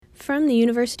from the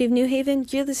University of New Haven,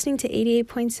 you're listening to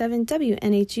 88.7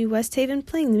 WNHU West Haven,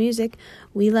 playing the music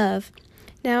we love.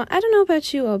 Now, I don't know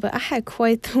about you all, but I had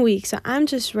quite the week, so I'm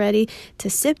just ready to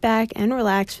sit back and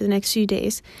relax for the next few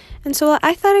days. And so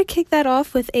I thought I'd kick that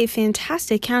off with a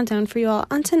fantastic countdown for you all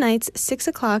on tonight's 6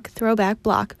 o'clock throwback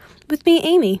block with me,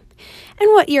 Amy. And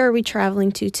what year are we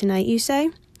traveling to tonight, you say?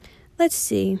 Let's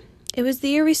see. It was the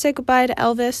year we said goodbye to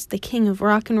Elvis, the king of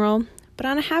rock and roll. But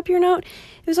on a happier note,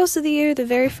 it was also the year the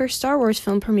very first Star Wars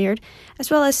film premiered, as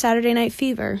well as Saturday Night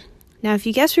Fever. Now, if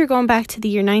you guessed we were going back to the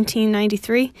year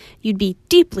 1993, you'd be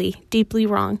deeply, deeply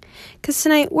wrong. Because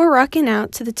tonight, we're rocking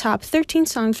out to the top 13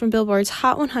 songs from Billboard's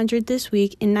Hot 100 this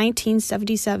week in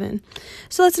 1977.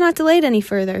 So let's not delay it any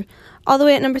further. All the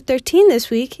way at number 13 this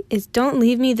week is Don't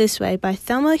Leave Me This Way by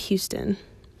Thelma Houston.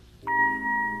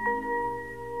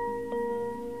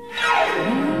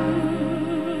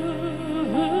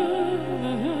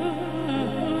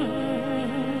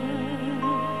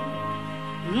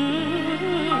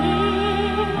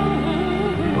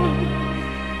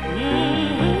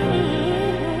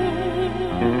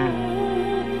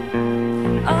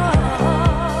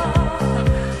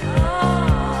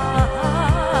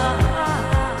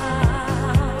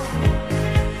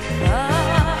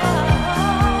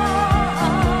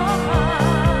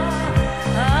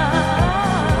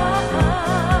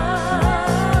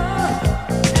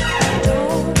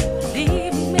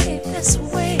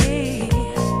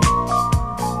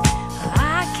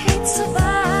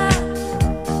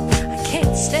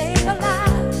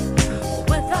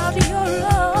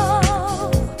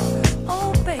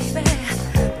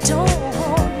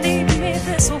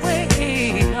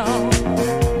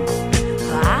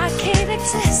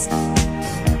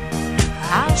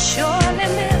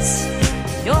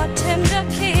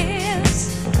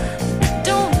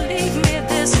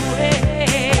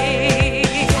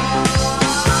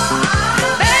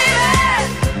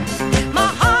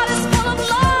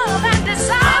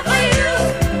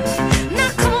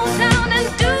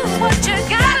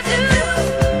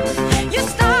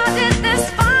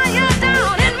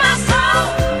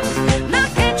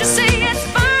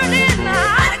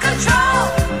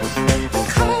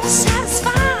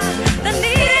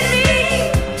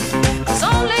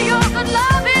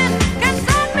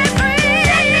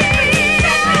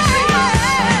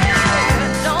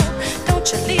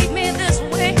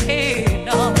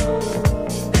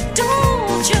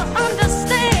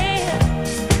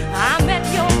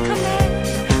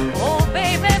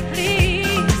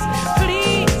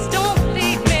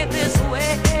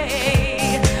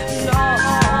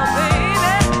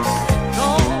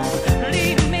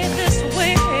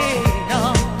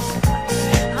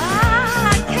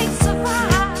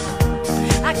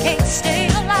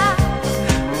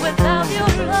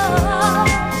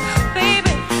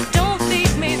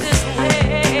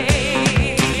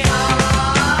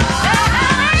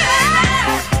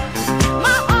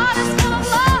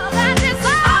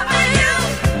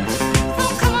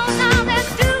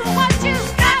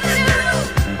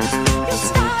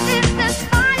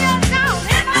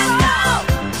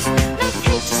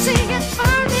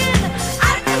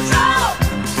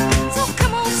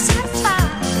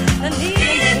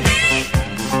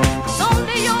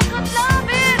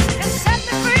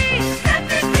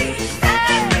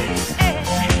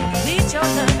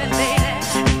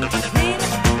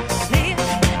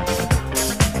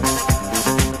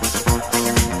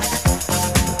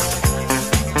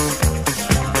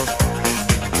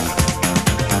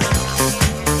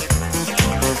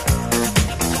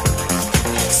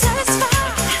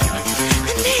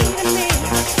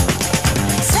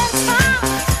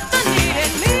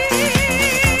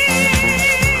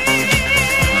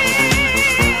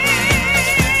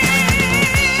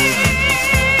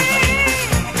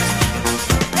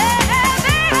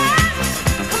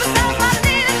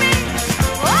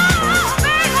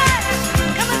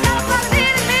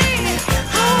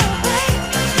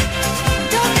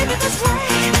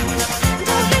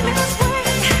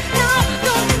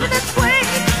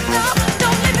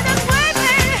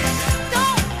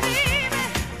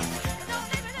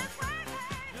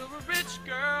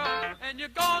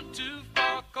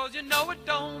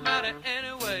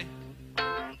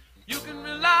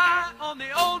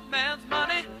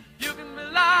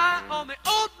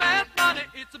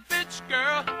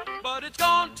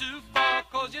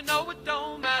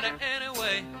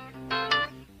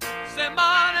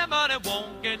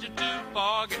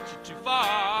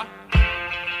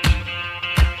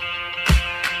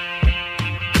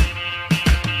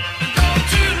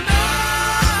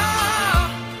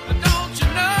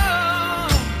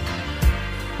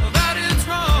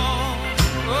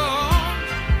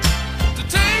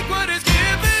 What is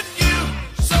given you?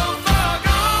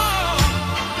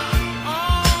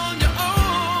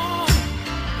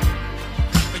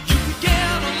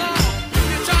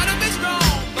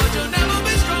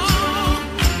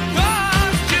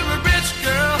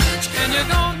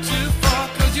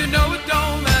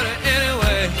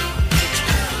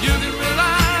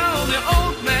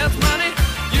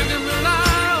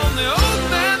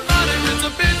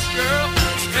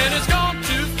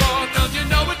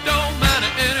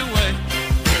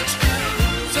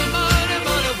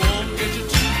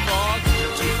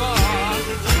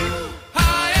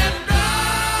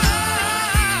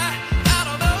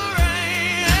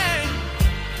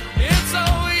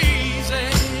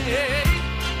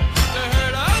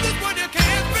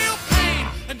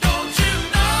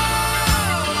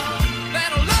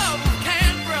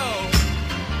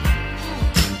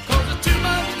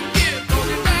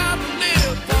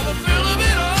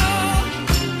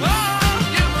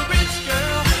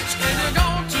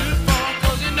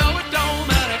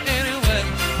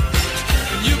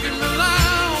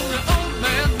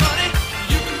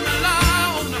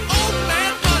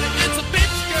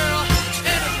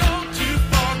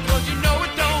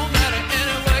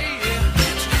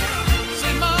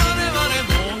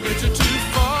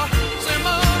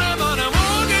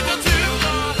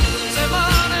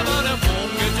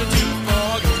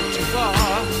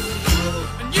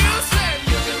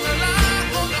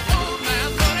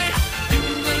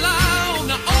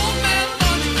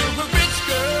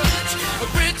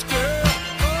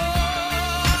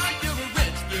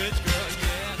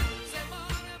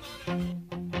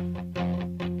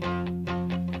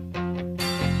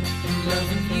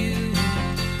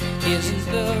 isn't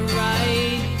the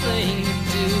right thing to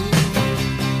do.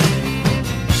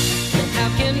 And how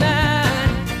can I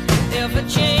ever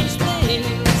change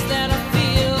things that I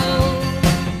feel?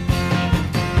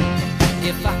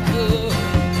 If I could,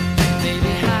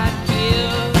 baby, I'd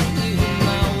give you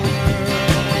my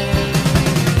world.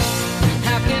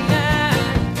 How can I,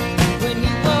 when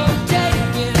you won't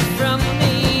take it from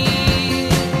me?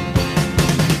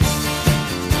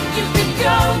 You can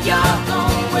go your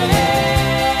own way.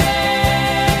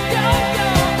 Go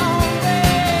your own way.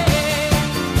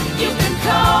 You can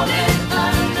call it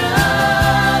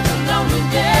another lonely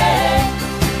day.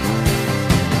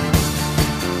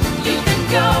 You can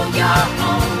go your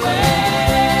own way.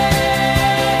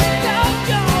 Go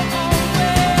your own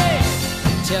way.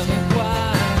 Tell me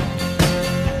why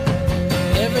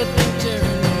everything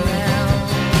turned around.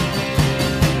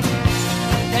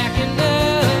 Packing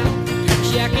up,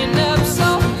 jacking up, so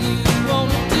you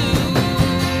won't do.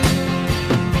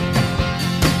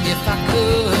 If I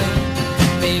could,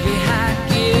 baby, I'd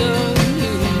give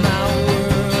you my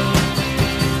world.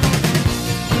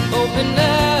 Open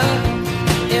up,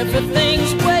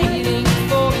 everything's waiting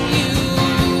for you.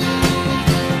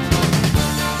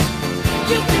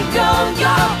 You can go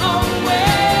your own way.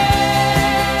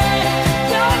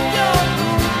 Go your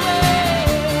own way.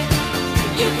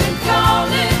 You can call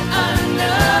it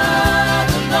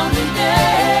another lonely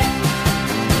day.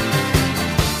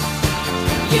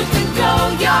 You can go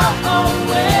your own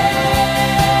way.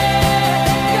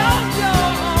 Go your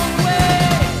own way.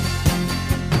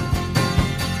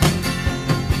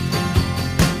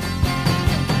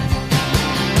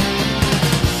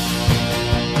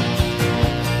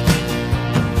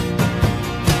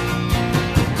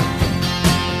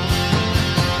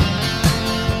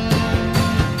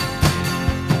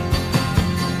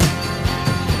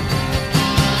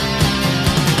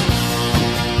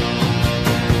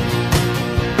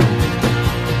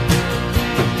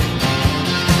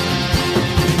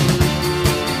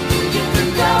 You can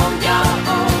go your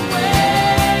own way.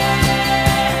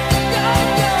 Go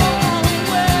your own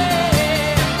way.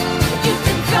 You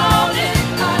can call it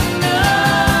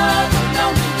another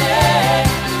lonely day.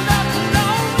 Another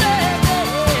lonely day.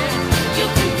 You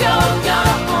can go your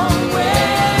own way.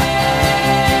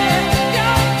 Go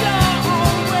your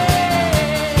own way.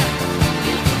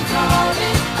 You can call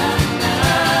it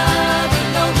another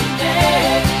lonely day.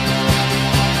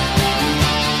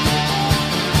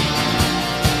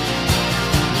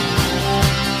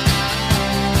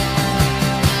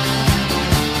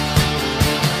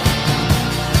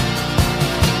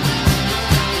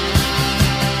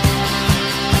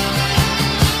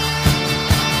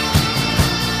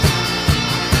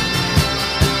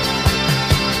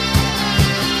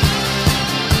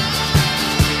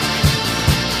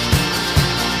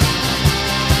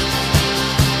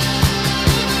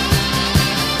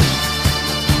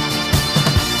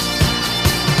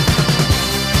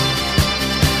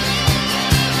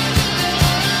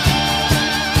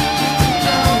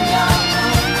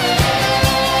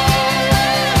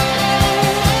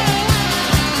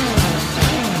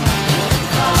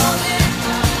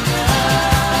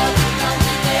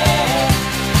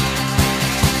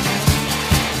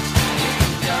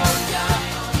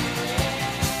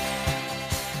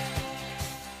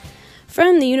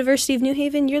 From the University of New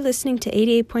Haven, you're listening to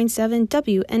 88.7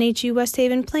 WNHU West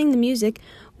Haven, playing the music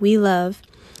we love.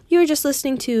 You were just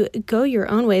listening to Go Your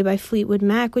Own Way by Fleetwood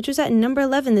Mac, which was at number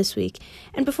 11 this week.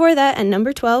 And before that, at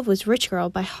number 12, was Rich Girl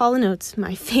by Hall & Oates,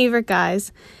 my favorite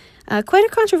guys. Quite a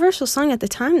controversial song at the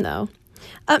time, though.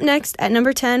 Up next, at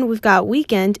number 10, we've got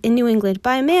Weekend in New England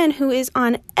by a man who is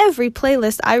on every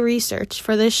playlist I researched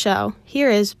for this show. Here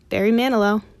is Barry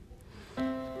Manilow.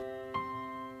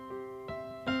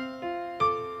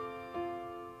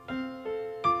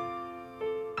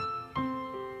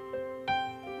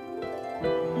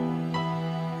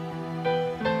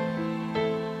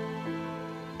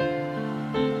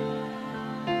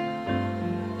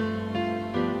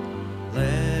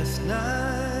 Last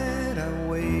night I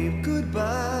waved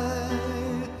goodbye.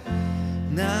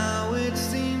 Now it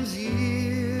seems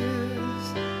years.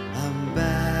 I'm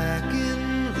back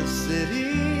in the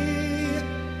city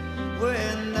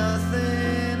where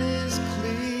nothing is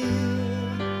clear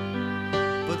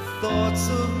but thoughts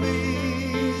of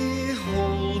me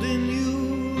holding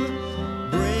you,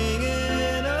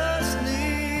 bringing us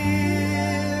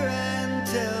near. And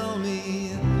tell me,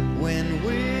 when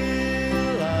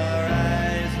will our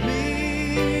eyes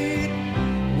meet?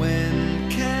 When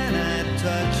can I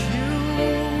touch you?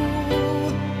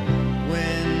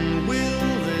 When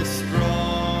will this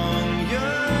strong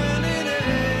yearning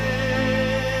end?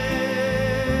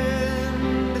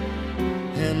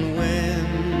 And when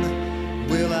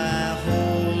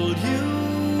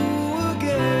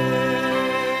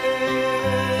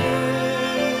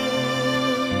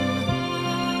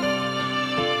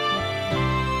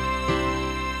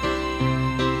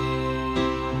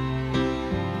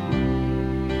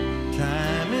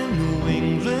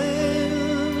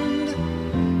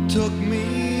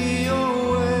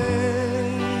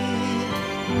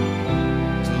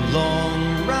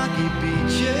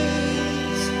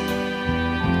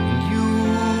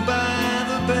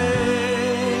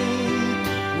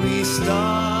we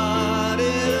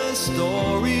started a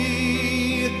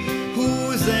story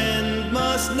whose end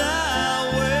must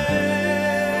now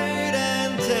wait.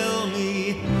 And tell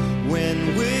me,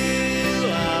 when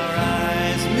will our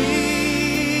eyes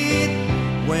meet?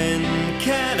 When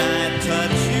can I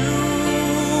touch you?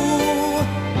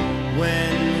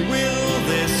 When will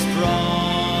this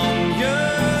strong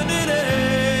yearning end?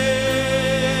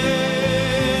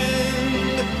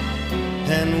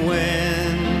 And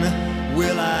when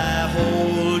will I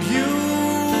hold you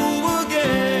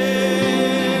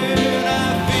again? I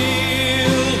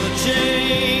feel the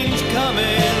change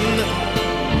coming.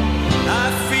 I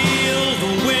feel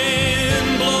the wind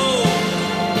blow.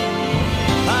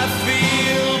 I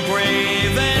feel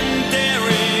brave and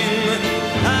daring.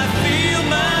 I feel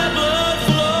my blood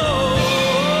flow.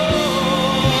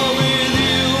 With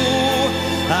you,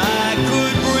 I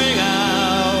could bring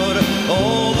out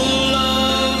all the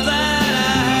love that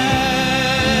I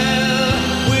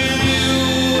have. With you,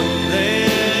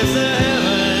 there's a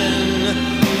heaven,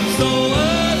 so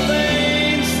earth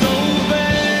ain't so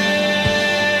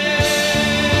bad.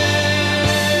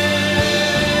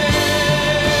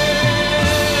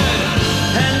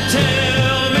 And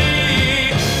tell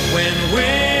me, when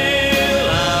will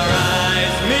our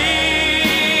eyes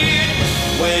meet?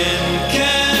 When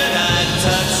can I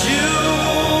touch you?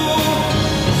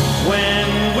 When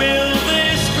will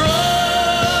this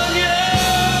strong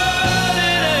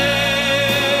yearning end?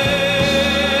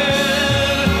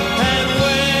 And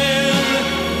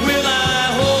when will I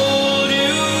hold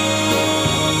you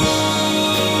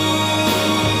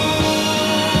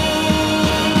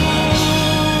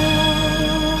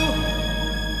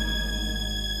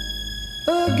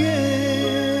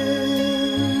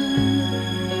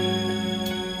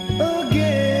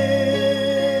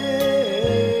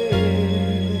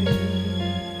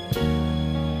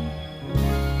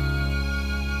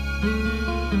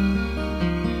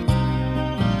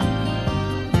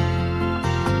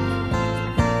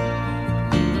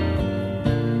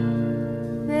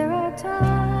There are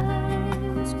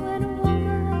times when a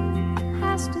woman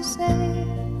has to say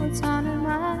what's on her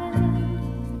mind,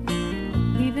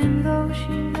 even though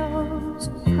she knows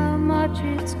how much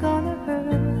it's gonna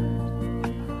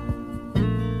hurt.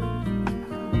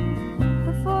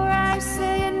 Before I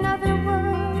say another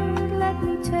word, let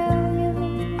me tell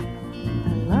you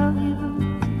I love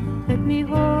you. Let me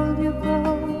hold you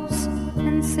close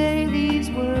and say these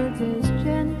words as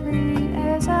gently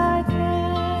as I can.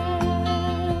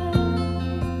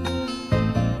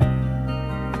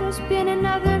 There's been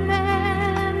another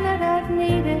man that I've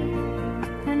needed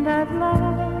and I've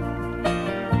loved,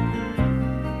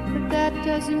 but that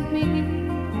doesn't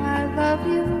mean I love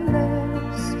you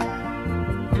less.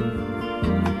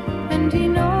 And he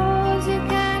knows he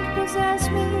can't possess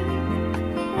me,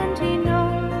 and he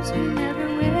knows he never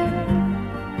will.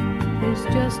 There's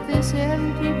just this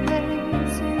empty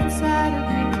place inside of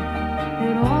me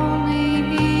that only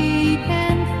he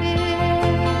can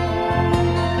fill.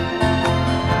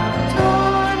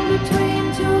 Torn between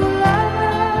two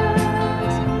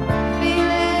lovers,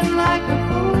 feeling like a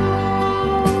fool.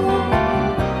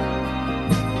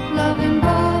 Loving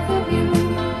both of you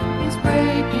is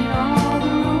breaking all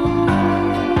the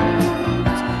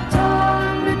rules.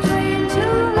 Torn between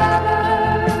two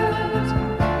lovers,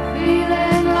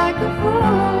 feeling like a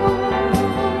fool.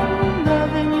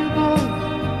 Loving you both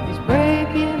is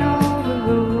breaking all the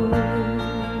rules.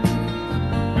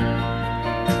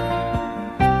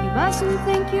 You mustn't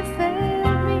think you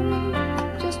failed me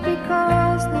just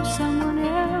because there's someone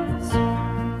else.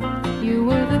 You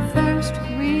were the first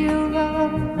real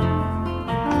love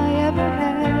I ever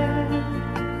had.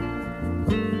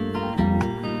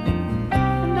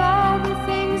 And all the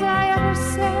things I ever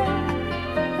said,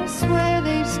 I swear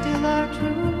they still are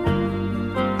true.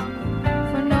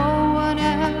 For no one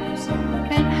else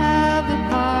can have the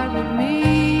part of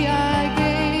me I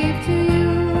gave to you.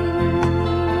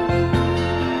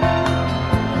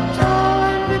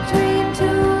 Torn between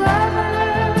two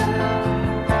lovers,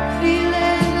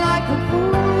 feeling like a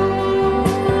fool.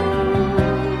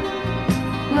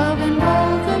 Loving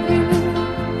both of you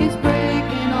is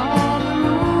breaking all the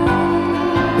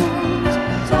rules.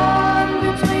 Torn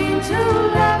between two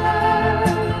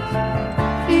lovers,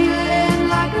 feeling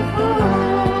like a fool.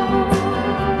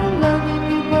 Loving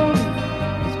you both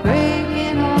is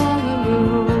breaking all the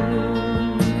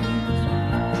rules.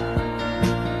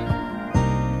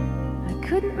 I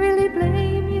couldn't really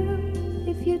blame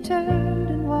you if you turned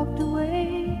and walked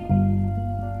away.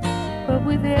 But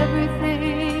with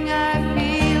everything I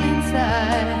feel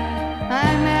inside,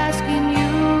 I'm asking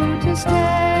you to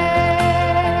stay.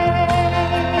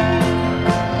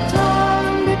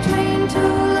 Torn between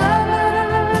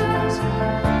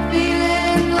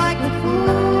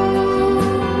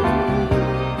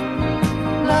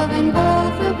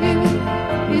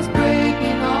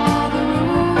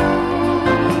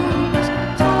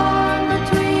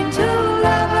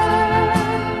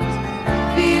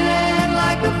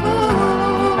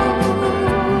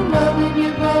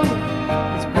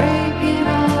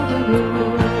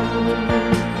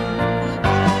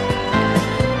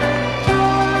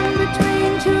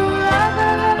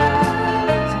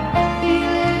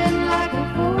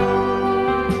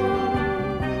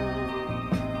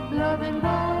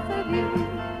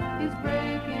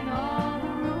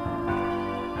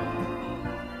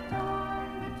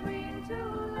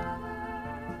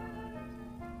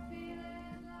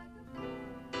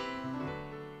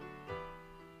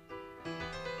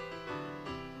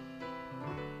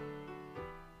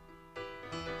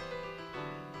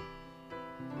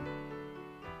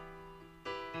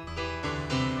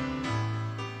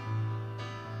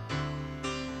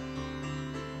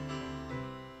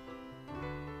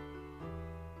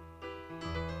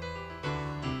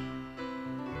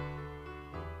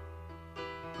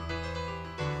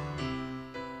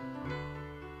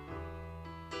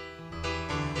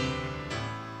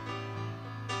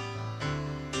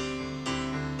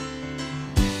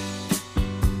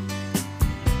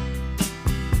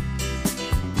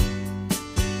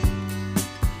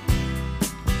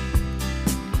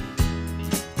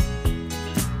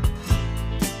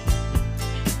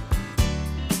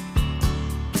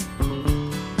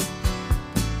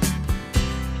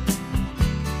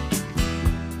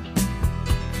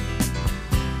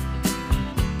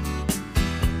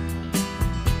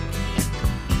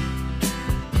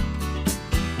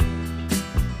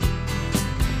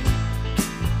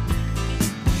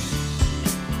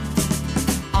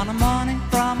On a morning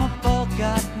from a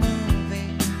Bogart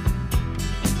movie,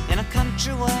 in a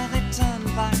country where they turn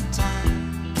back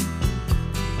time,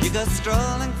 you go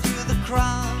strolling through the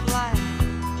crowd like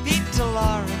Peter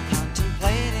Lorre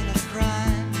contemplating a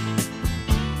crime.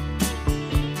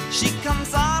 She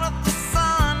comes out of the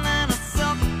sun in a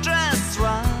silk dress,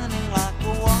 running like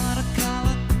a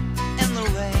watercolor in the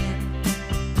rain.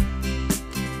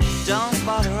 Don't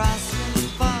bother asking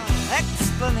for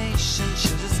explanation,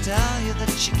 she'll just tell you that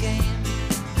she came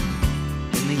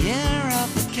in the year of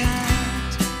the cat.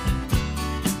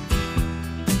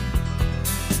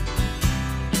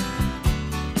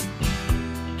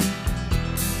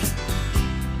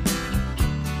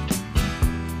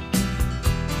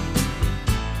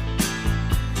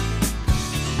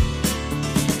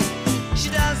 She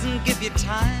doesn't give you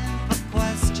time for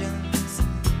questions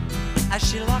as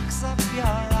she locks up your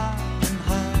arm in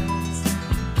hers,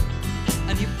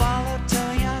 and you follow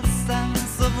till your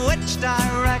sense of which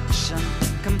direction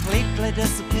completely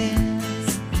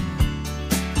disappears.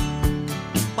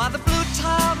 By the blue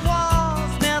tiled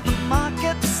walls near the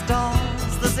market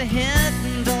stalls, there's a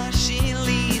hidden door she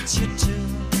leads you to.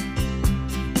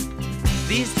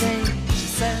 These days, she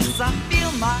says, I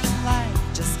feel my life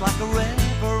just like a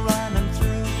river running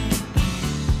through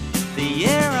the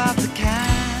year of the cat.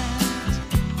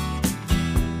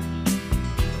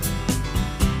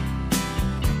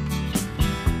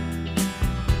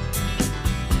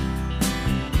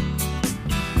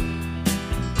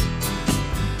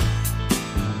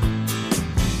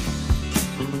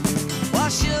 While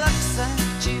she looks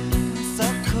at you so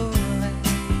coolly,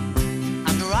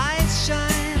 and her eyes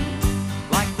shine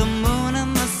like the moon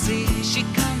in the sea, she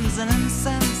comes in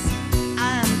incense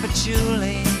and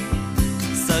patchouli.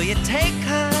 So you take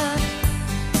her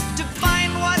to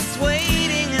find what's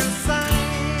waiting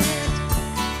inside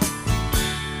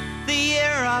the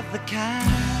year of the cat.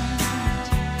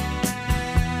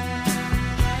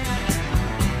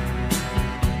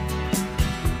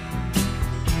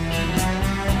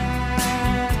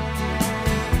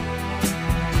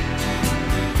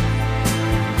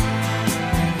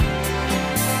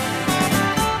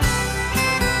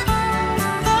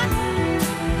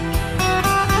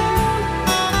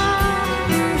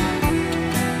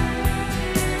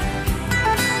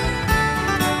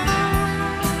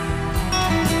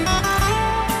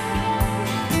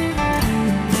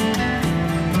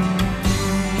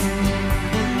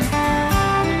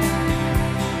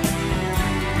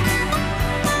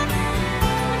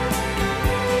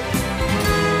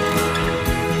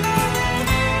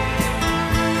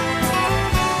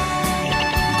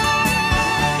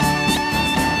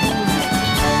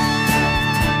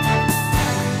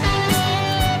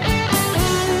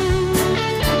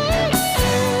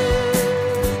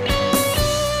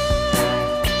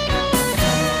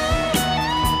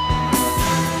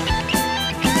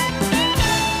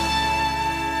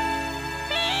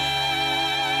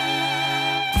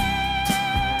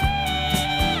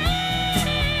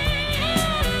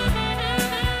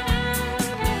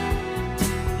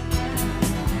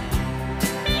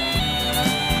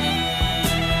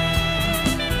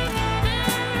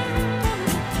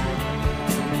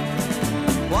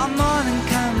 One morning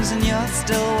comes and you're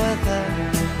still with her,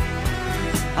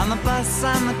 and the bus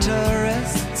and the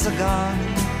tourists are gone,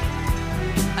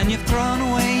 and you've thrown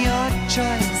away your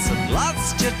choice and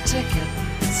lost your ticket,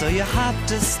 so you have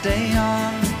to stay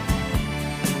on.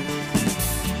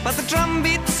 But the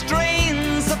drumbeat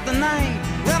strains of the night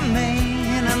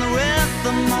remain, and the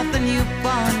rhythm of the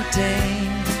newborn day.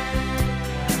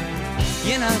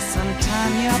 You know,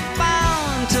 sometime you're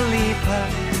bound to leave her,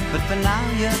 but for now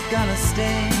you're gonna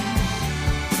stay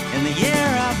in the year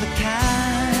of the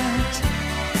cat.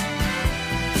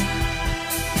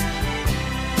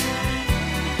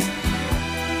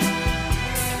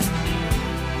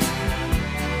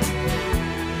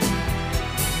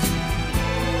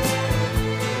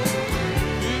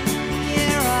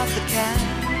 Year of the cat.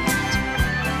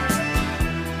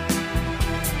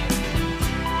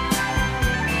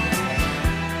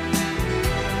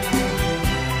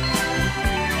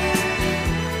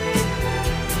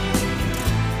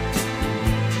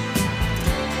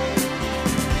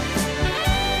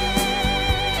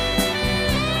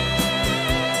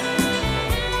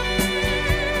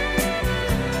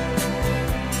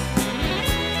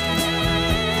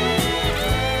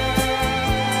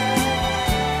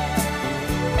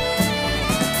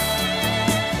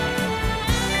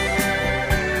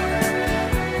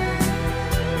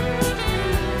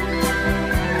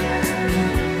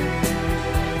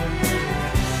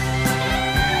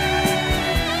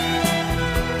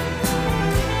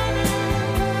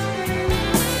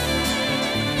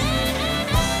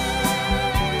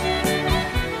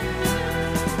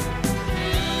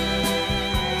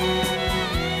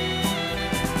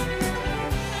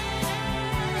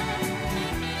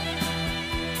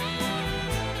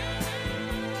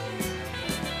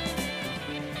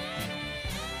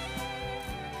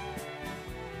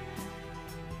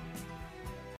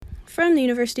 from the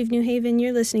University of New Haven.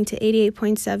 You're listening to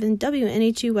 88.7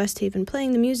 WNHU West Haven,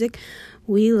 playing the music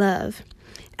we love.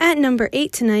 At number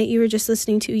 8 tonight, you were just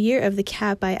listening to Year of the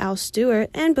Cat by Al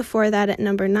Stewart, and before that at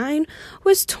number 9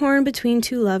 was Torn Between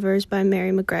Two Lovers by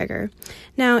Mary McGregor.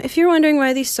 Now, if you're wondering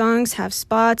why these songs have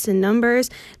spots and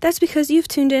numbers, that's because you've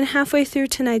tuned in halfway through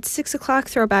tonight's 6 o'clock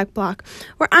throwback block,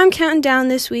 where I'm counting down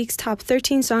this week's top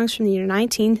 13 songs from the year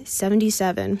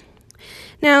 1977.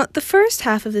 Now, the first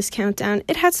half of this countdown,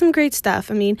 it had some great stuff.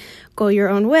 I mean, Go Your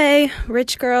Own Way,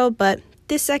 Rich Girl, but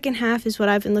this second half is what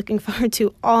I've been looking forward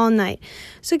to all night.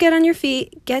 So get on your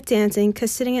feet, get dancing,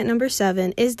 because sitting at number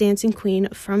 7 is Dancing Queen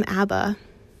from ABBA.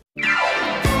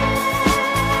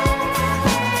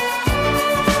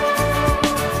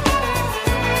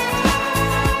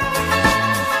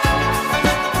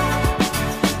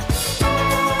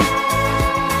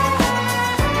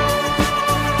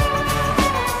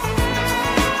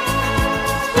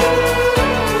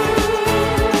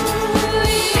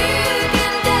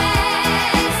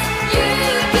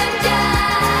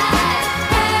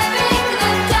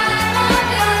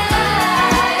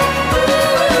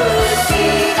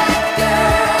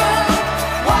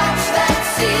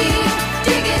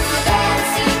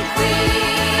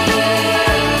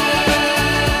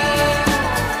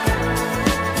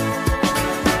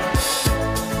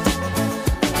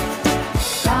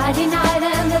 Friday night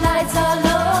and the lights are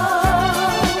low,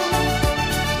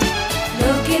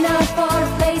 looking out for a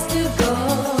place to go,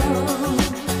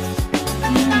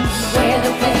 where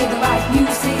they play the right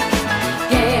music,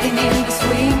 getting in the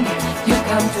swing. You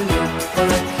come to look for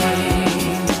a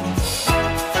king.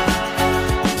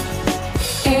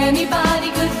 Anybody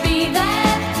could be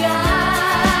that guy.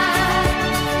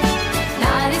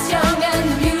 Night is young and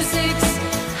the music's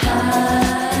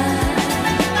high,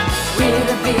 with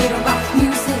a bit of rock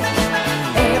music,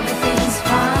 everything's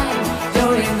fine.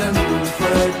 You're in the mood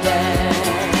for a dance,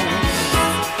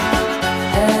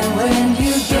 and when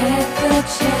you get the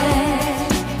chance,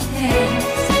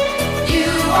 you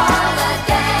are the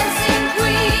dancing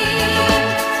queen,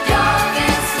 young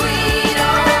and sweet,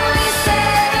 only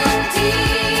 17.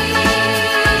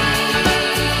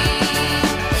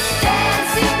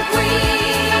 Dancing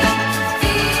queen,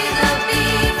 feel the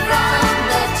beat from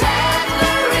the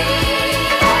tambourine.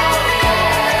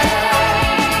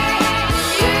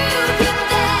 You can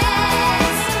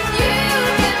dance, you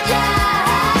can jive,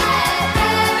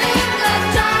 having the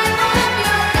time of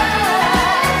your life.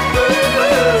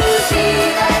 Ooh, see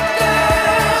that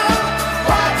girl,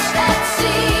 watch that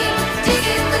scene,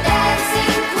 digging the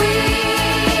dancing queen.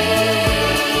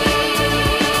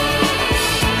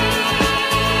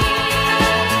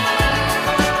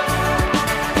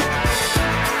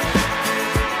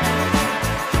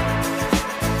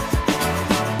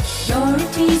 You're a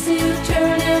teaser, you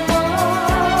turn him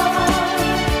on,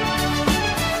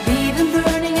 leave him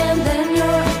burning and then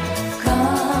you're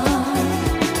gone.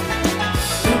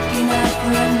 Looking out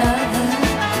for another,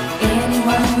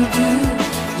 anyone will do.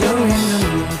 You're in the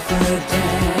mood for a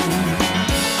dance,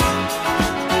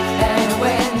 and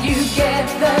when you get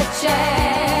the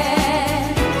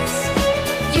chance,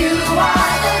 you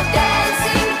are the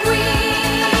dancing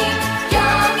queen,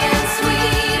 young and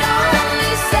sweet,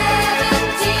 only 17.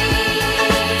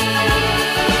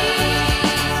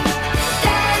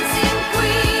 Dancing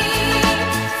queen,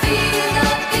 feel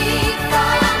the beat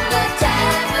from the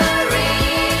tambourine.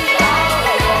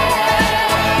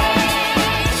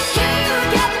 You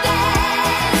can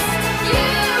dance, you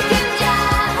can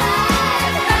jive,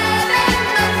 having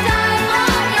the time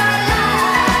of your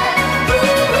life.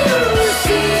 Ooh,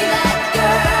 see that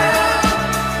girl,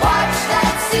 watch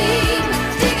that scene,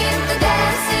 digging the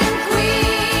dancing queen.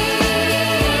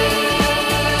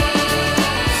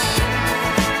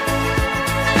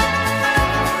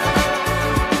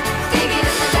 Digging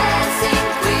the dancing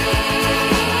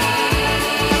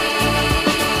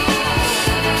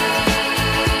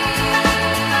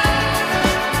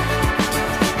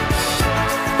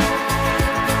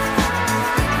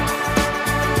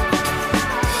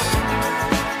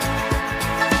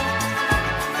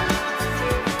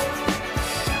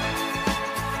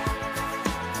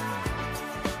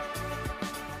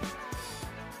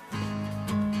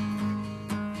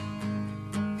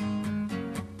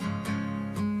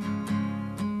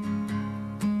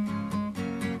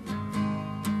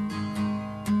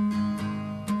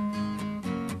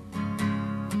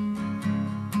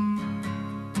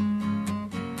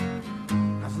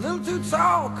I was a little too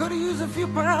tall, could've used a few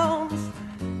pounds.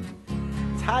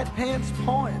 Tight pants,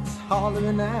 points,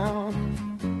 hollering out.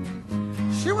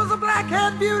 She was a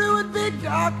black-haired beauty with big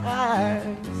dark eyes,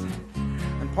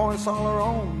 and points all her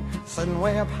own, sitting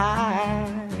way up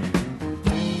high.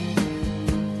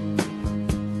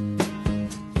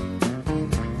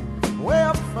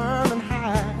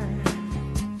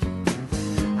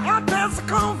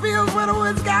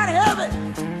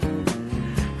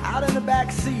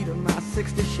 backseat of my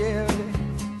 60 Chevy,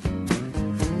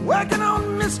 working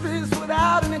on mysteries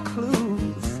without any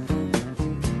clues,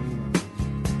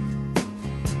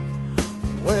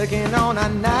 working on our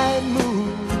night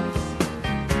moves,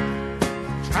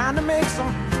 trying to make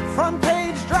some front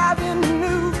page driving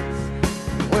news,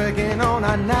 working on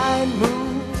our night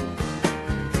moves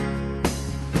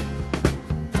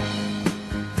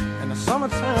in the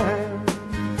summertime.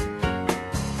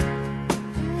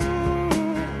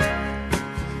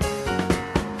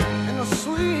 In the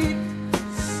sweet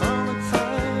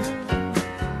summertime.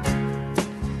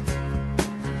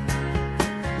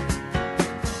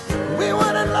 We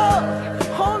weren't in love,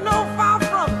 oh no, far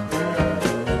from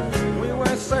it. We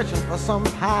weren't searching for some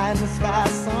pie in the sky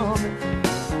summit.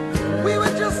 We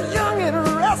were just young and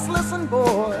restless and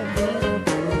bored,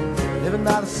 living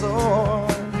by the sword.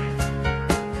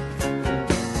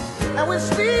 And we'd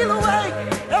steal away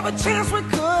every chance we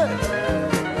could,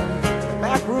 to the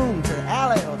back room, to the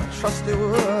alley, or the trusty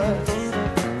woods.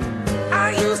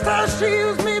 I used her, she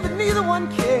used me, but neither one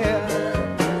cared.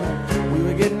 We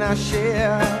were getting our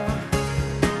share,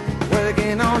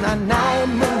 working on our night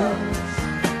moves,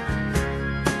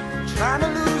 trying to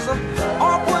lose an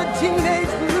awkward teenage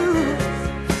blues,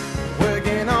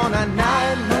 working on our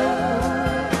night moves.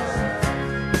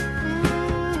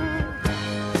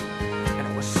 And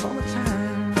it was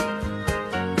summertime.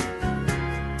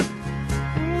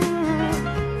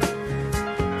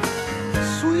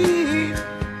 Sweet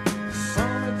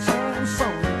summertime,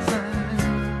 summertime.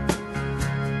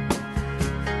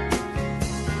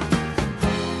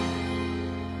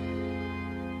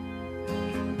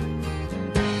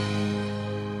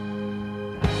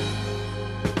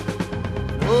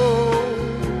 Oh,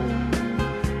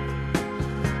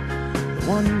 the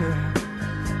wonder.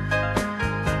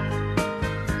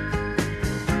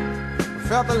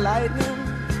 Felt the lightning,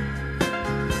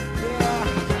 yeah,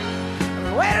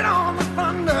 and waited on the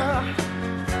thunder,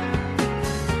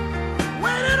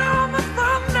 waited on the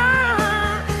thunder.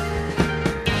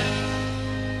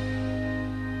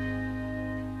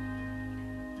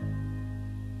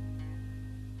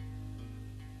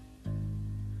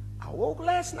 I woke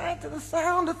last night to the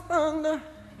sound of thunder.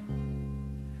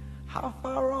 How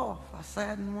far off I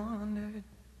sat and wondered.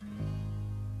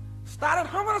 Started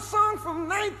humming a song from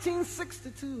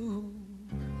 1962.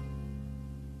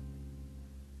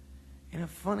 Ain't it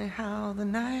funny how the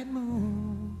night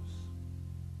moves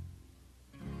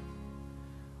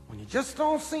when you just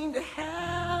don't seem to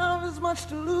have as much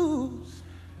to lose?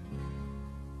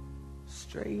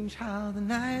 Strange how the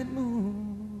night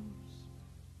moves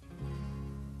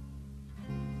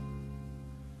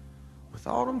with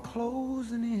autumn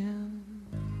closing in.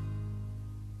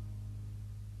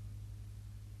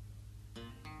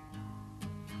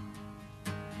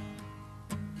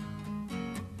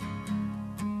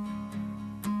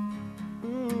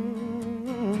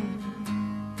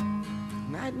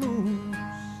 Night moves.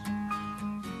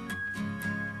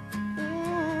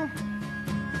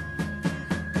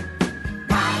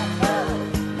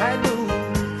 Night moves.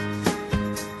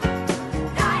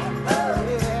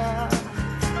 Yeah.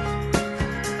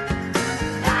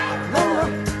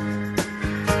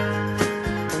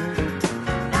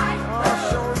 Oh, I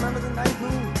sure remember the night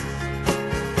moves.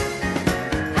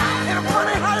 And it's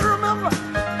funny how you remember.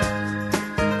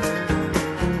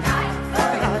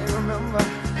 Funny how you remember.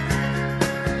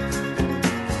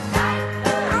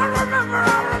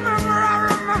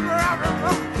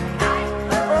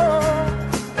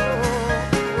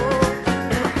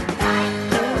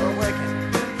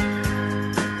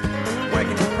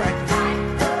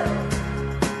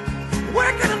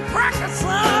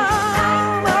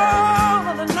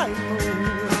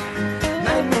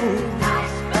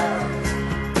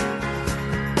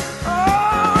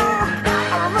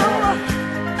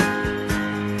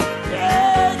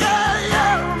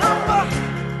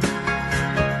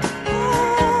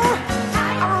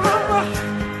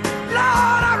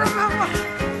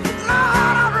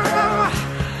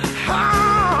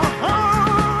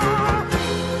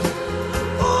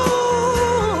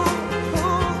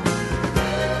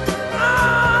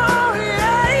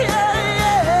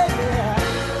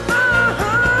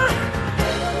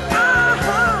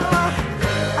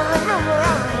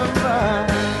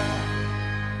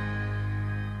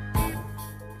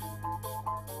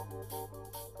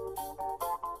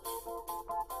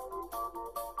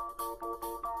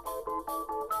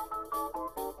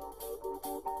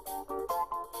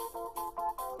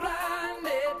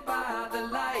 Blinded by the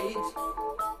light,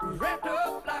 wrapped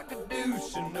up like a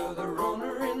deuce, another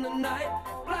runner in the night.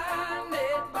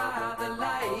 Blinded by the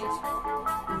light,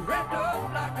 wrapped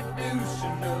up like a deuce,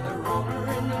 another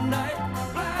runner in the night.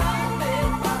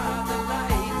 Blinded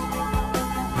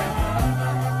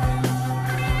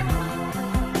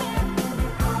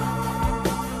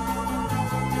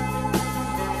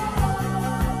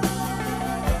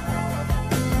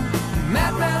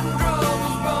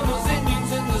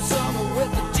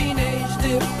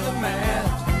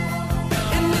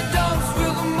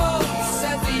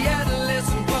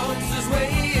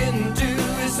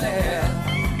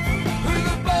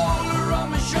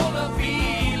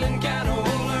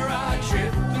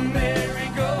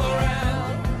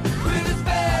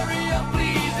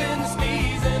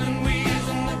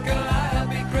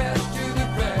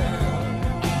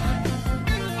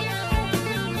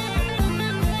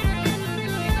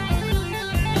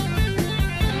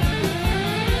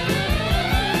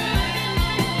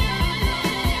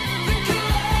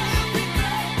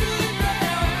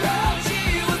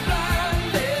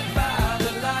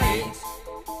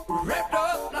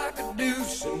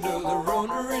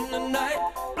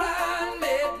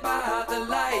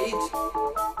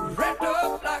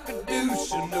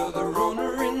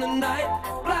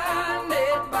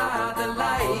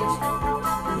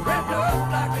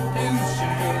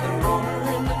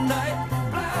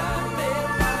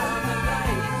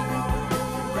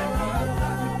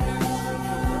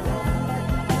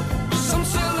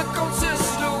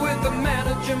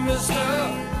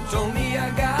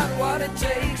it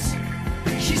takes.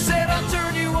 She said, I'll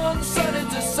turn you on, son,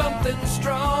 into something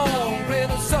strong. Play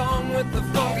the song with the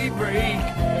funky break.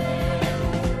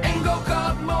 And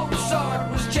go-kart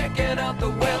Mozart was checking out the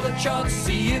weather chart to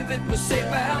see if it was safe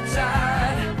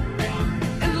outside.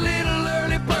 And little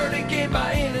early birdie came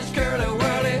by in his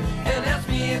curly-whirly and asked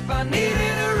me if I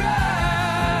needed a ride.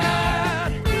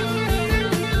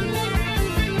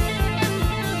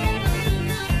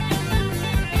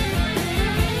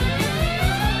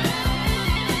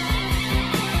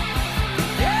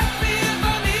 Asked me if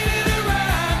I needed a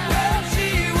ride. Well, she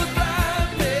was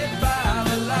blinded by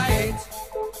the light,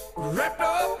 wrapped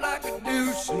up like a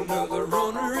douche, another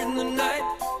runner in the night,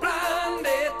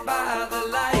 blinded by the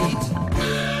light.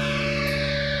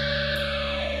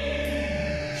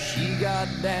 She got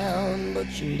down, but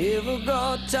she never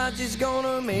got tight. She's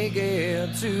gonna make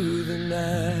it to the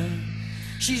night.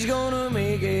 She's gonna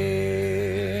make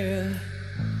it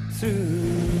through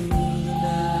the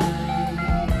night.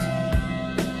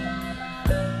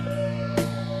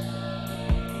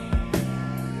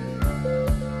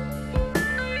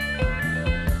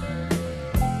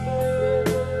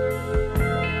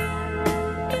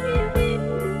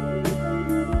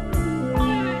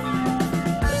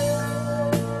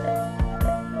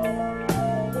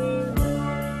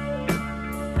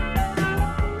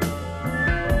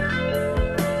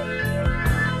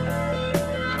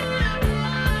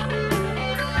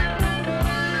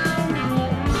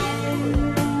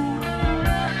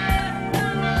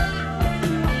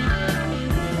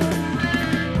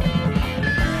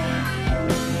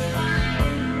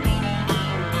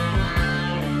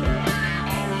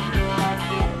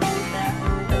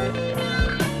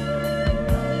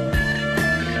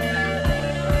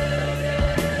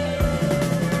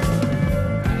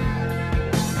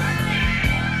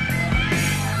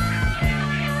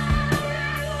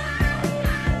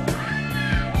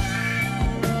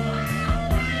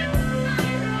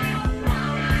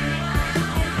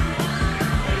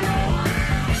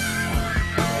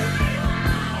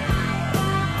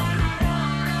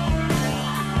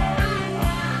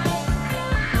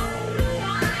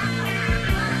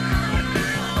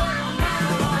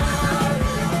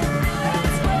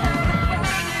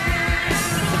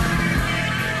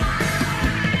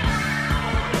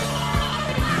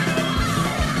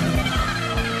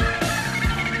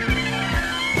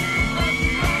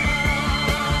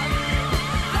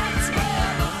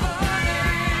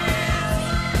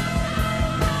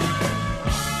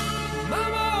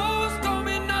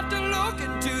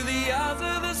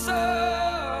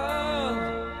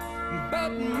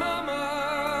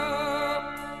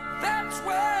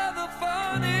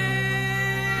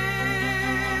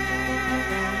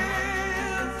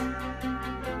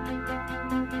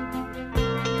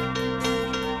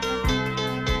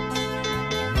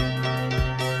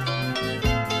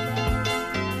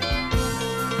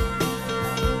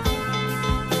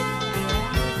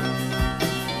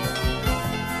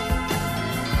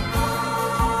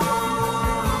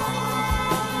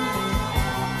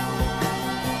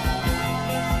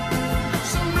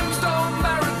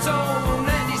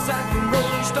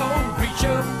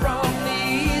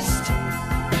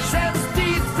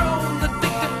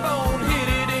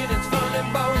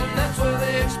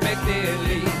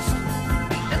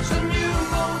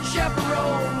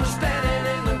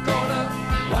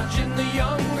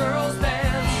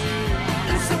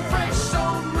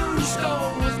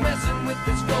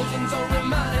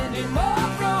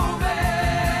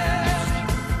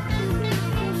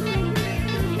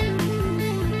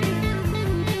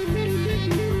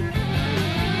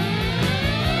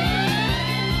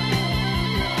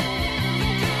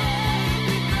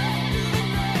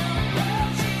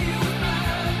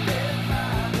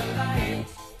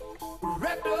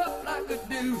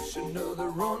 Another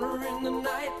runner in the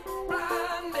night,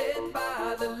 blinded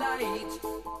by the light.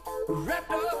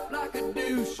 Wrapped up like a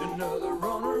douche, another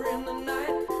runner in the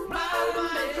night,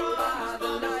 blinded by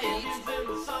the light.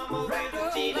 Wrapped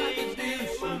up like a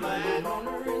douche, another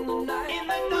runner in the night, in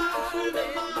the dark with the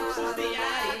monks as the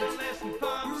eyes, listen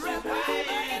pumps his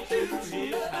way to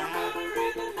his heart.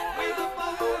 With a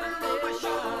boulder on my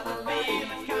shoulder,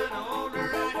 feeling kinda older,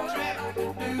 riding track,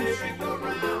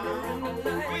 merry-go-round.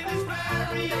 With his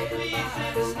fiery please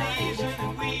and sneezing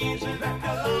and wheezing, wrapped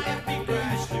up and be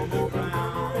crashed to the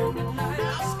ground.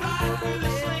 Now Scott with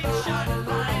a slingshot and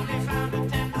line, they found a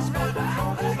tender spot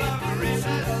over in the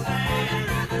sand.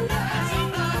 And some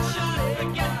bloodshot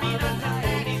forget-me-not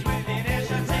ladies with an air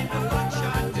shot, take the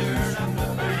buckshot, turn up the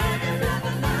band.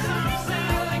 Some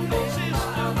selling no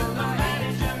sister with the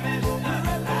manager, mister.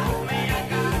 Oh, me, I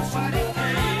got what it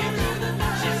takes.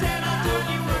 She said, I told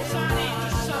you once I need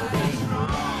you something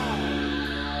strong.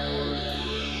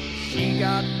 she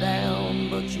got down,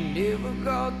 but she never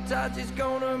got touch. She's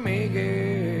gonna make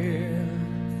it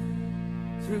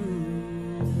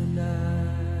through the night.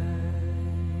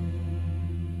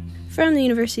 From the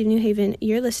University of New Haven,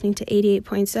 you're listening to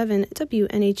 88.7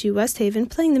 WNHU West Haven,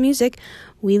 playing the music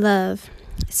we love.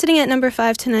 Sitting at number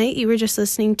 5 tonight, you were just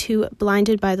listening to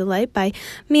Blinded by the Light by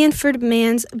Manfred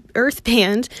Mann's Earth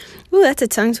Band. Ooh, that's a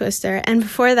tongue twister. And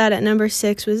before that, at number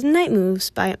 6 was Night Moves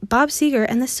by Bob Seger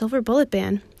and the Silver Bullet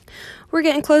Band. We're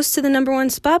getting close to the number 1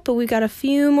 spot, but we got a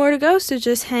few more to go, so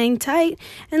just hang tight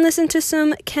and listen to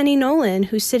some Kenny Nolan,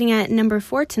 who's sitting at number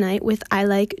 4 tonight with I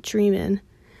Like Dreamin'.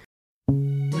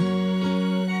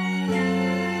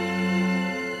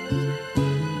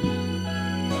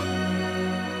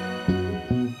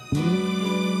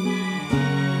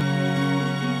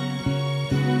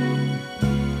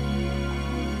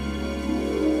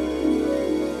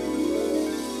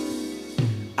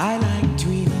 I like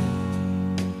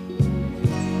dreaming,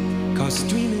 'cause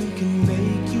dreaming can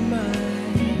make you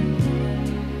mine.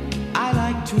 I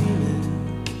like dreaming,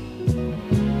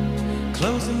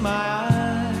 closing my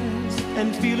eyes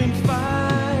and feeling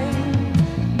fine.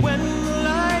 When the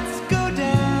lights go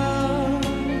down,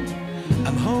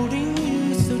 I'm holding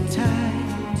you so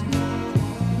tight.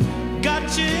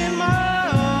 Got you in my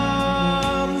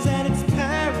arms and it's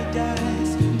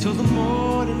paradise till the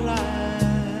morning light.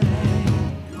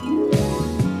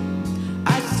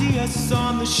 See us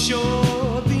on the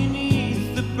shore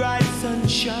beneath the bright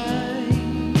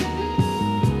sunshine.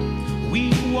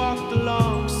 We walked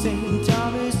along St.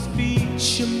 Thomas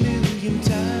Beach a million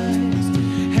times,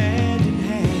 hand in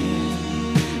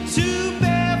hand. Two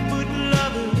barefoot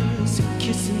lovers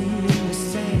kissing in the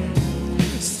sand,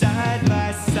 side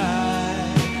by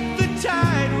side. The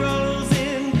tide rolls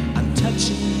in, I'm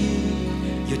touching you,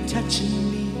 you're touching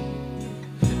me.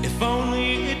 If only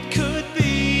it could be.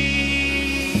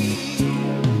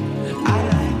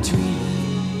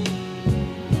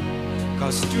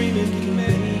 Dreaming can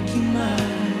make you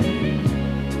mine.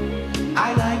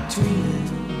 I like dreaming,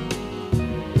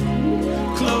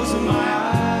 closing my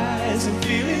eyes and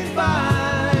feeling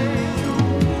fine.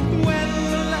 When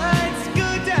the lights go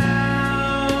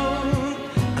down,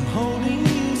 I'm holding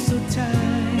you so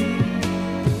tight.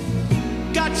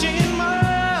 Got you in my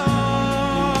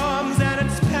arms and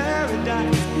it's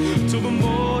paradise till the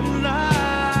morning light.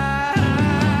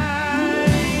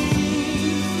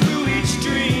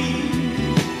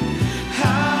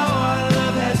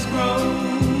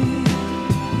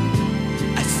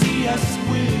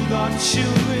 Our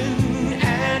children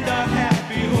and our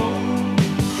happy home,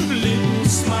 little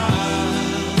smile,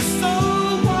 so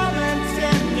warm and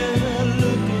tender,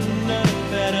 looking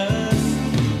up at us,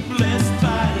 blessed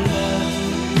by love,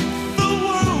 the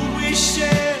world we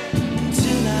share.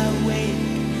 Until I wake,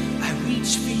 I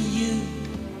reach for you,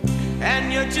 and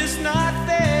you're just not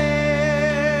there.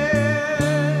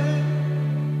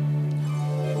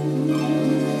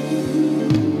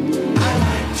 I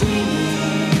like dreaming,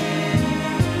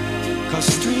 'cause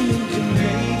dreaming can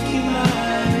make you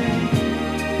mine.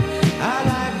 I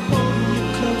like holding you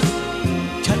close,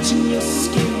 touching your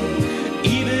skin,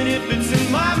 even if it's in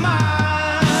my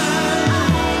mind.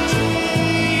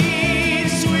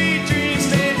 Sweet dreams,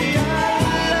 baby, I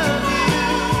love you.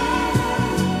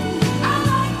 I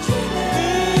like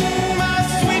dreaming. My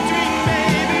sweet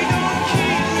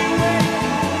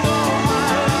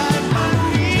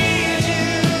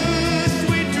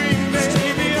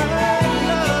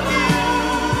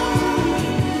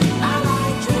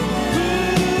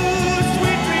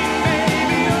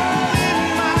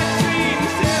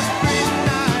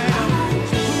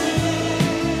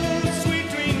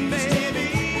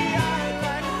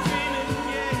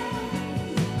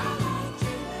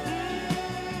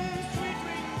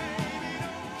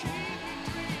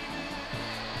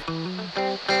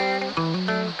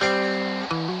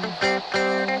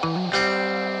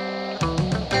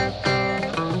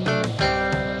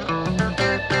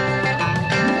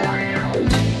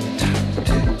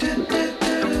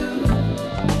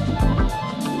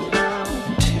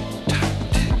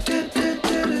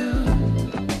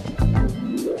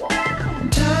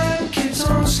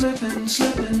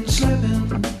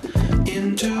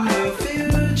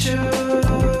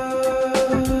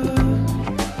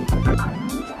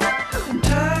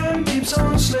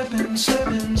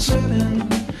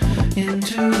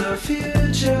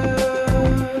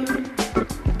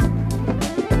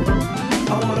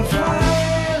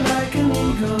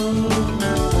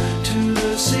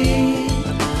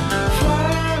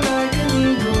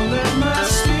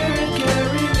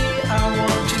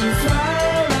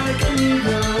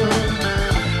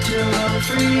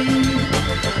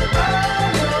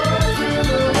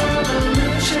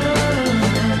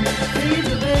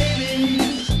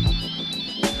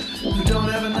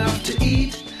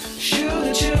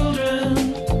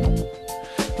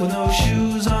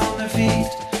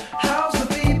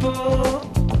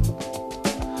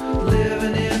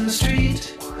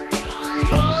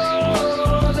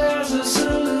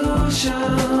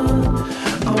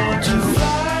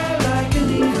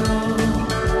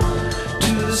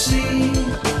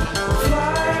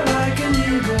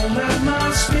eagle, let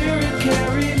my spirit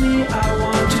carry me. I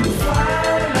want to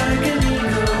fly like an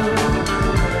eagle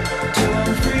till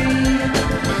I'm free,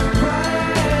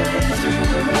 right through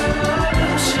the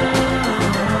revolution.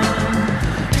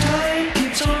 Time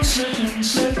keeps on slipping,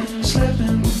 slipping,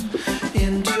 slipping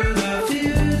into the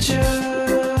future.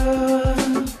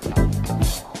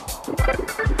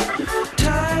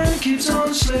 Time keeps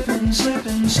on slipping,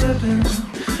 slipping, slipping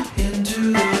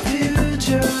into the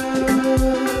future.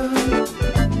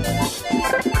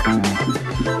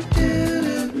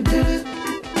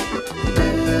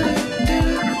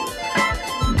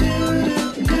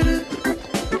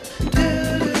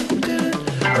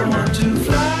 I want to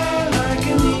fly like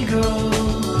an eagle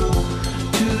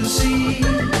to the sea.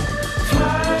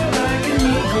 Fly like an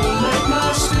eagle, let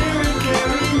my spirit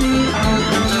carry me. I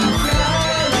want to fly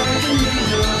like an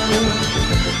eagle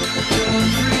till I'm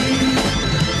free,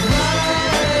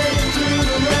 right through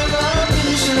the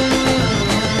revolution.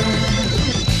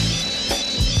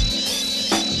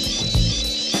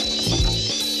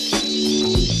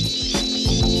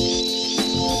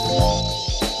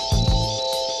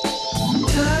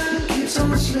 Time keeps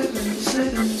on slipping,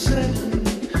 slipping, slipping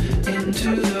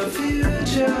into the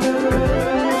future.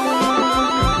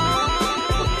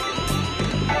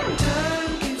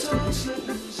 Time keeps on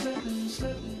slipping, slipping,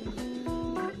 slipping.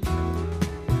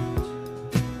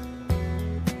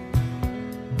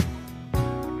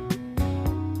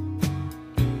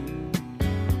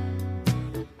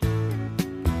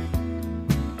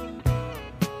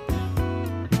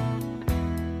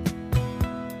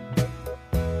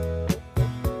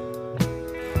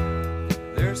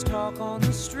 There's talk on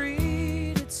the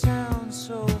street, it sounds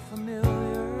so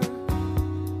familiar.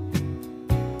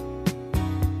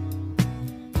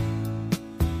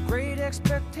 Great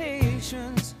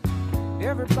expectations,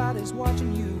 everybody's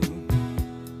watching you.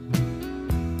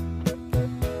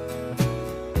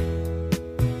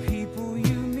 People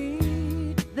you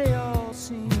meet, they all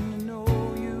seem to know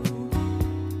you.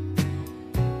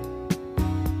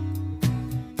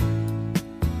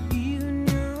 Even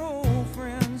your old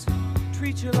friends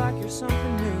treat you like you're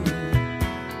something new.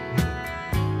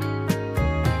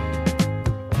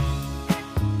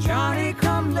 Johnny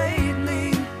come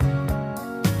lately,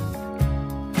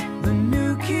 the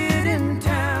new kid in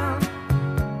town.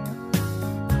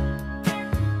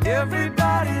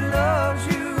 Everybody loves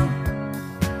you,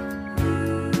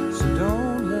 so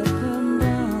don't let them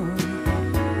down.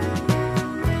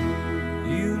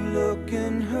 You look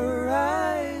in her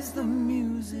eyes, the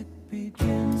music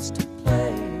begins to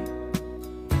play.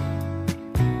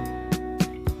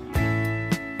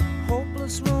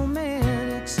 Hopeless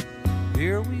romantics,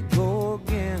 here we go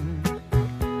again.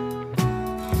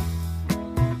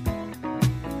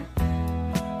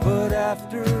 But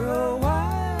after a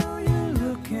while, you're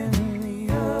looking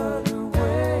the other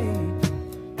way.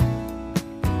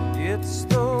 It's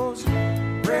those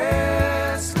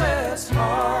restless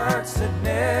hearts that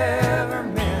never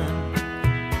mend.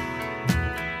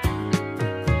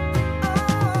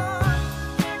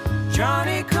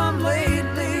 Johnny come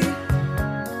lately,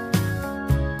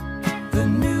 the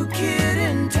new kid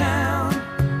in town.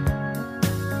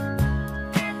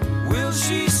 Will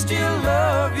she still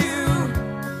love you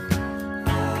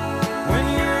when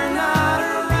you're not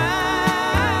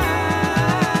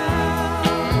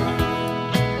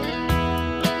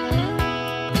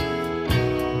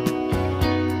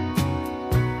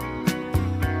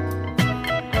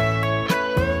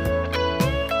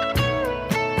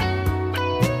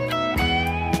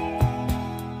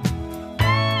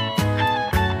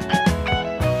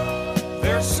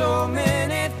There's so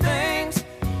many things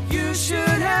you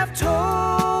should have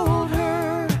told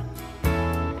her,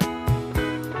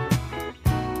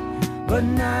 but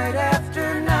night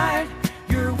after night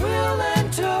you're willing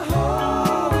to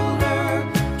hold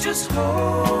her, just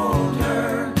hold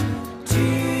her,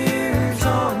 tears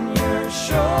on your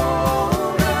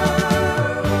shoulder.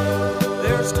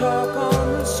 There's talk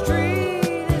on the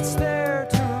street, it's there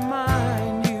to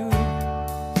remind you.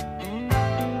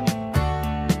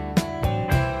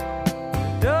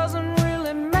 Doesn't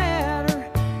really matter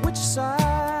which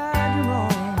side you're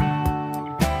on.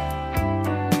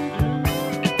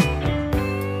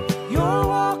 You're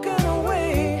walking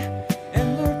away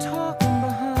and they're talking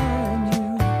behind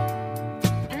you.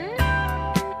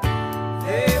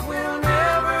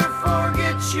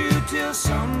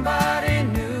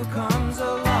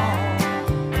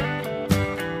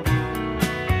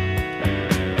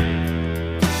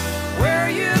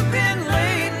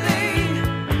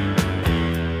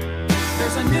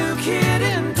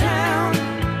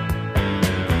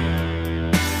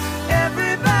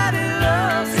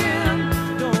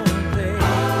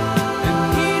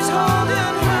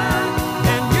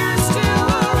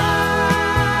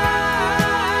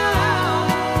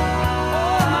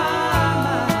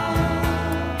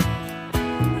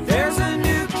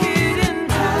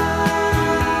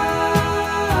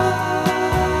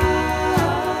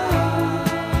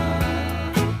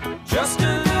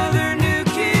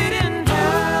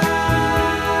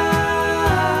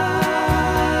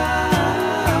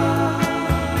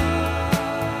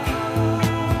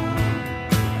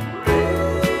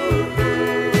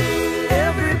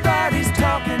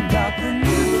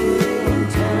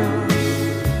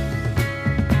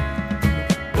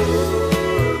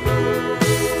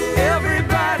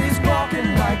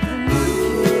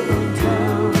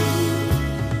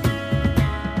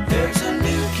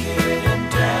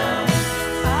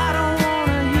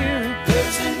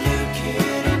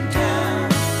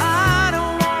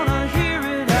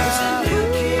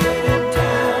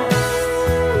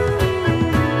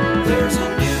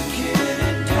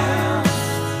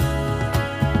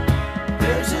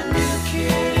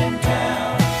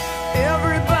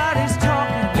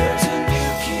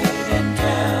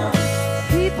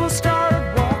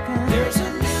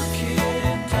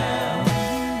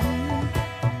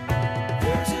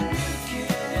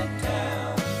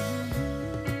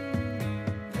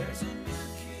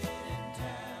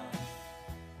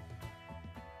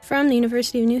 From the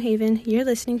University of New Haven, you're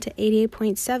listening to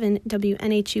 88.7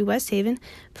 WNHU West Haven,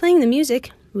 playing the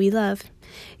music we love.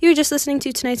 You were just listening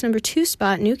to tonight's number 2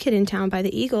 spot, New Kid in Town by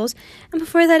the Eagles, and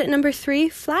before that at number 3,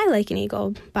 Fly Like an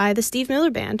Eagle by the Steve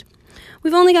Miller Band.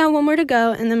 We've only got one more to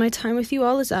go, and then my time with you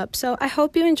all is up, so I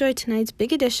hope you enjoyed tonight's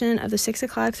big edition of the 6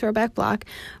 o'clock Throwback Block,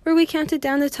 where we counted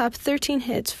down the top 13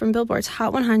 hits from Billboard's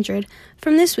Hot 100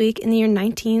 from this week in the year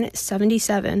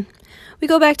 1977. We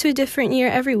go back to a different year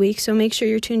every week, so make sure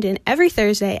you're tuned in every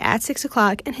Thursday at 6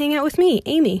 o'clock and hang out with me,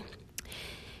 Amy.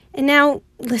 And now,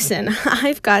 listen,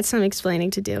 I've got some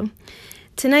explaining to do.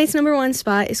 Tonight's number 1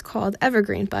 spot is called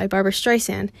Evergreen by Barbra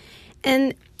Streisand.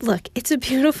 And look, it's a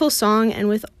beautiful song, and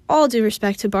with all due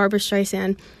respect to Barbra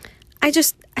Streisand, I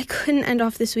couldn't end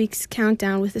off this week's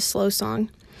countdown with a slow song.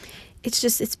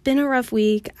 It's been a rough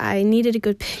week. I needed a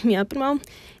good pick-me-up, and well,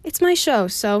 it's my show,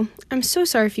 so I'm so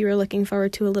sorry if you were looking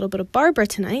forward to a little bit of Barbra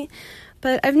tonight,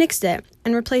 but I've nixed it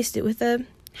and replaced it with a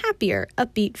happier,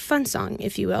 upbeat, fun song,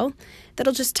 if you will,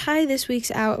 that'll just tie this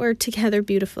week's hour together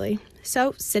beautifully.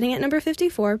 So, sitting at number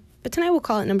 54, but tonight we'll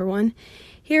call it number 1,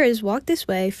 here is Walk This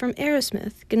Way from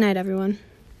Aerosmith. Good night, everyone.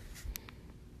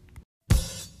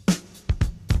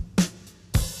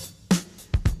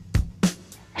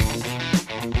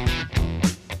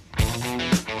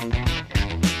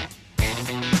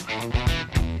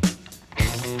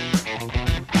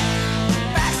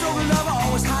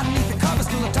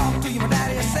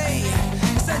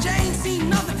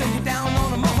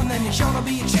 Sure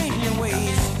be a change in your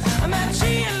ways. I met a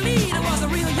cheerleader, was a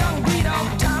real young breed. All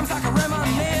the times I can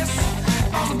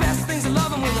reminisce. All the best things of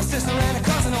loving with a sister and a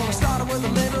cousin. Only started with a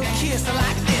little kiss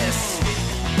like this.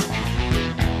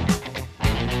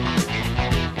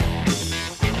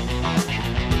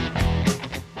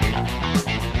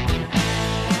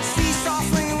 Seesaw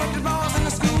swinging with the balls in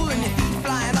the school and your feet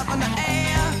flying up in the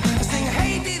air. Sing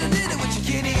hey diddle diddle with your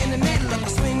kitty in the middle of the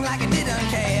swing like it didn't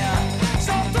care.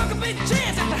 So I took a big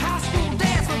chance at the high school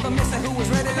dance with a mister who was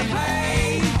ready to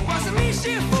play. Wasn't me,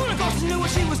 she a fool, of course she knew what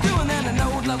she was doing, and I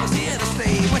know love was here to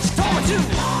stay. When she told me to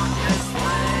walk this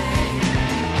way,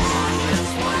 walk this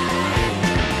way,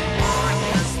 walk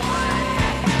this way,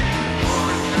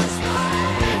 walk this way,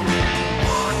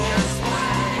 walk this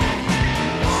way,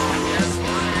 walk this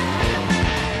way,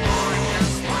 walk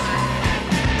this way,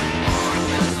 walk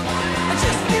this way.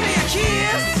 Just give me a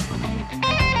kiss.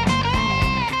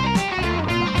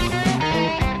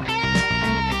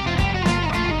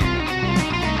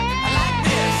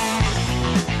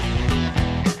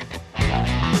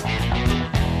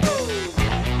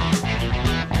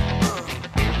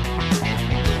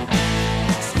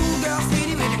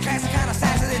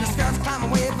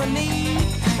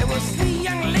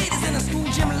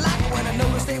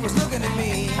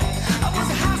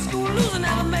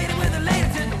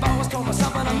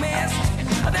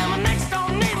 Them